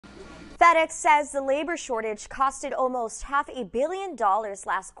FedEx says the labor shortage costed almost $500 million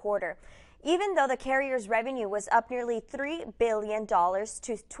last quarter. Even though the carrier's revenue was up nearly $3 billion to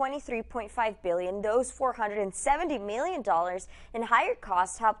 $23.5 billion, those $470 million in higher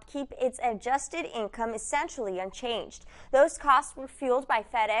costs helped keep its adjusted income essentially unchanged. Those costs were fueled by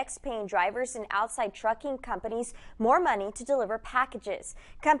FedEx paying drivers and outside trucking companies more money to deliver packages.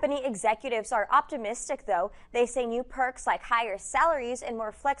 Company executives are optimistic, though. They say new perks like higher salaries and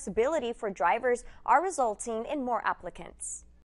more flexibility for drivers are resulting in more applicants.